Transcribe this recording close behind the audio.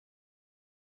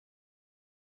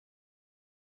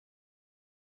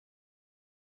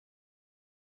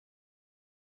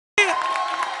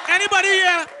Anybody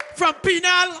here from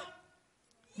Penal?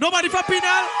 Nobody from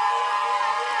Penal?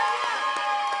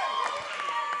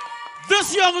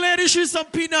 This young lady, she's from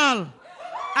Penal.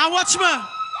 And watch me.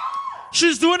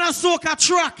 She's doing a soca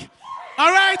track.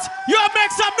 All right? You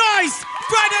make some noise.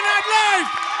 Friday Night Live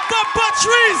for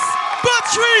Patrice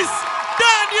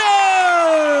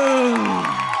Daniel.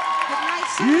 Good night,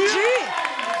 Synergy.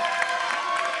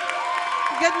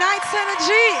 Good night,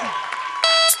 Synergy.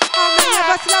 How many of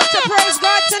us love to praise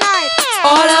God tonight?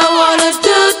 All I wanna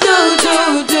do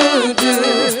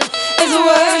is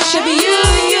worship you.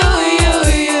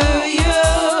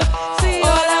 All I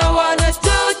wanna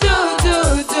do.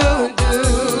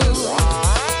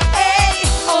 Hey,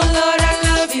 oh Lord, I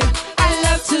love you. I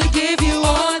love to give you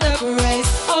all the praise.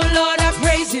 Oh Lord, I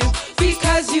praise you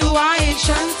because you are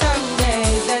ancient of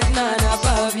days. There's none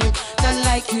above you, none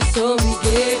like you, so we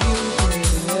give you praise.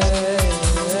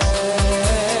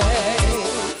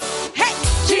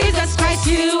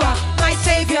 You are my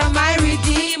savior, my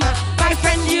redeemer, my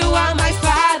friend, you are my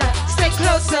father. Stay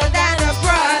closer than a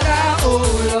brother. Oh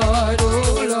Lord,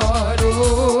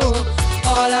 oh.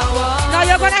 All I want. Now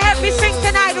you're gonna help me sing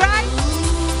tonight, right?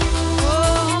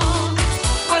 Oh,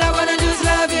 all I wanna do is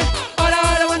love you. All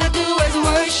I wanna do is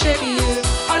worship you.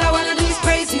 All I wanna do is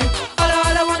praise you. All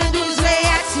I wanna do is lay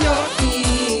at your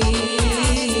feet.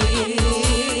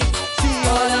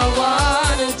 All I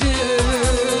wanna do.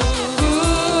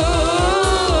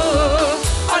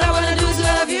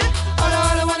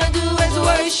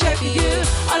 Worship you.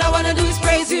 All I wanna do is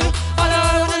praise you. All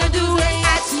I wanna do is lay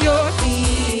at your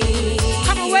feet.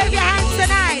 Come on, wave your hands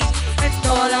tonight. And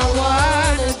all I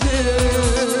wanna do.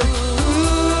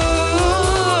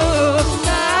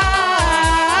 God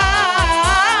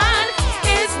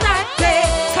is not dead.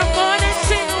 Come on and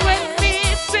sing with me.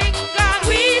 Sing God,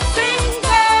 we sing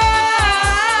God.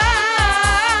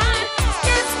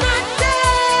 It's not dead.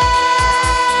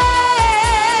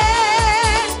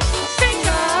 Sing God.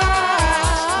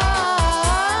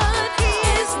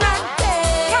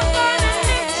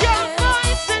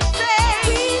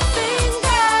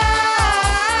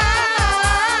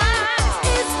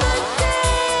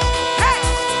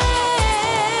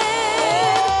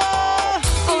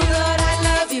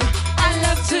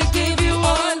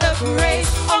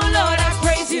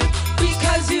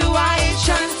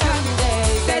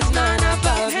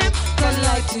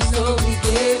 So we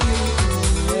give you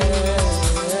praise.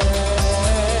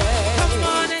 Come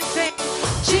on and sing.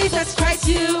 Jesus Christ,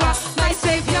 you are my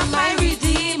savior, my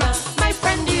redeemer, my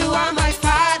friend, you are my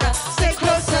father. Stay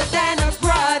closer than a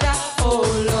brother. Oh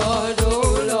Lord, oh.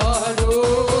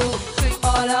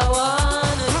 All I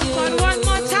wanna do. Come on, one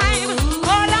more time.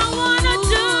 All I wanna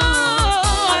do.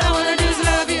 All I wanna do is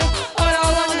love you. All I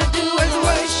wanna do is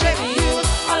worship you.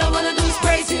 All I wanna do is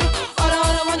praise you. All I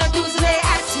wanna do is lay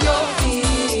at your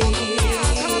feet.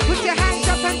 Put your hands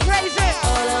up and praise it.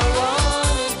 All I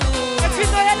wanna do. If you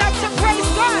know you like to praise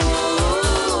God.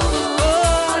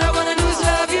 All I wanna do is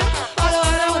love you. All I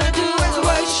wanna do is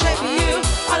worship you.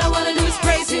 All I wanna do is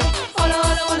praise you. All I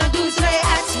wanna do is lay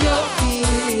at your feet.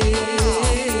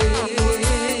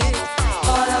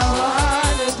 All I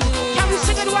wanna do. Can we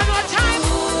sing it one more time?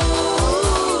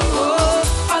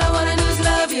 All I wanna do is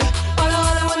love you. All I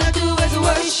wanna do is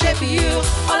worship you.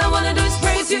 All I wanna do is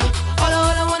praise you. All I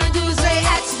wanna do is lay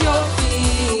at your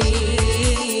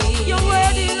feet. You're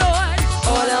worthy, Lord.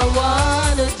 All I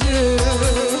wanna do.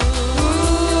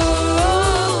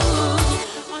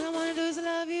 All I wanna do is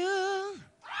love you.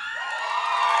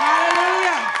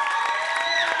 Hallelujah.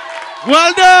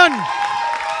 Well done.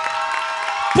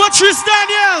 Patrice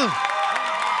Daniel.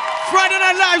 Friday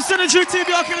Night Live, Synergy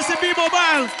TV, Occulus and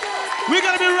B-Mobile. We're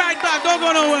going to be right back. Don't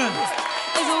go nowhere.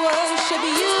 Is worship you.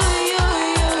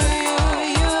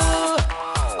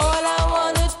 All I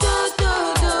wanna do.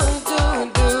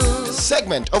 This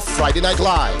segment of Friday Night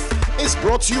Live is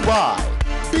brought to you by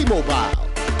B-Mobile,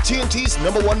 TNT's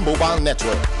 #1 mobile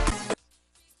network.